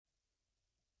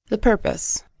The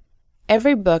purpose.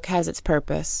 Every book has its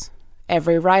purpose.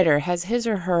 Every writer has his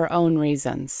or her own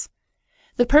reasons.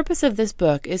 The purpose of this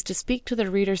book is to speak to the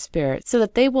reader's spirit so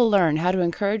that they will learn how to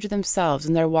encourage themselves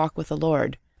in their walk with the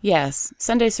Lord. Yes,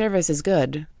 Sunday service is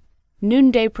good.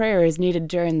 Noonday prayer is needed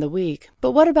during the week,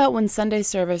 but what about when Sunday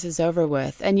service is over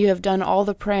with and you have done all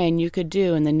the praying you could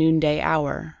do in the noonday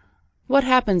hour? What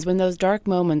happens when those dark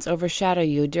moments overshadow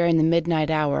you during the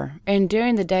midnight hour, and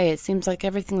during the day it seems like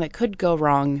everything that could go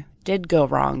wrong did go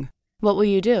wrong? What will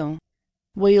you do?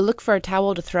 Will you look for a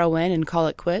towel to throw in and call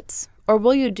it quits? Or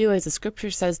will you do as the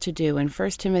scripture says to do in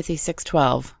 1 Timothy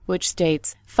 6:12, which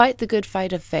states, "Fight the good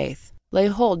fight of faith, lay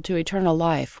hold to eternal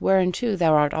life, whereunto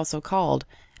thou art also called,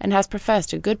 and hast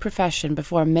professed a good profession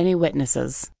before many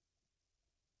witnesses."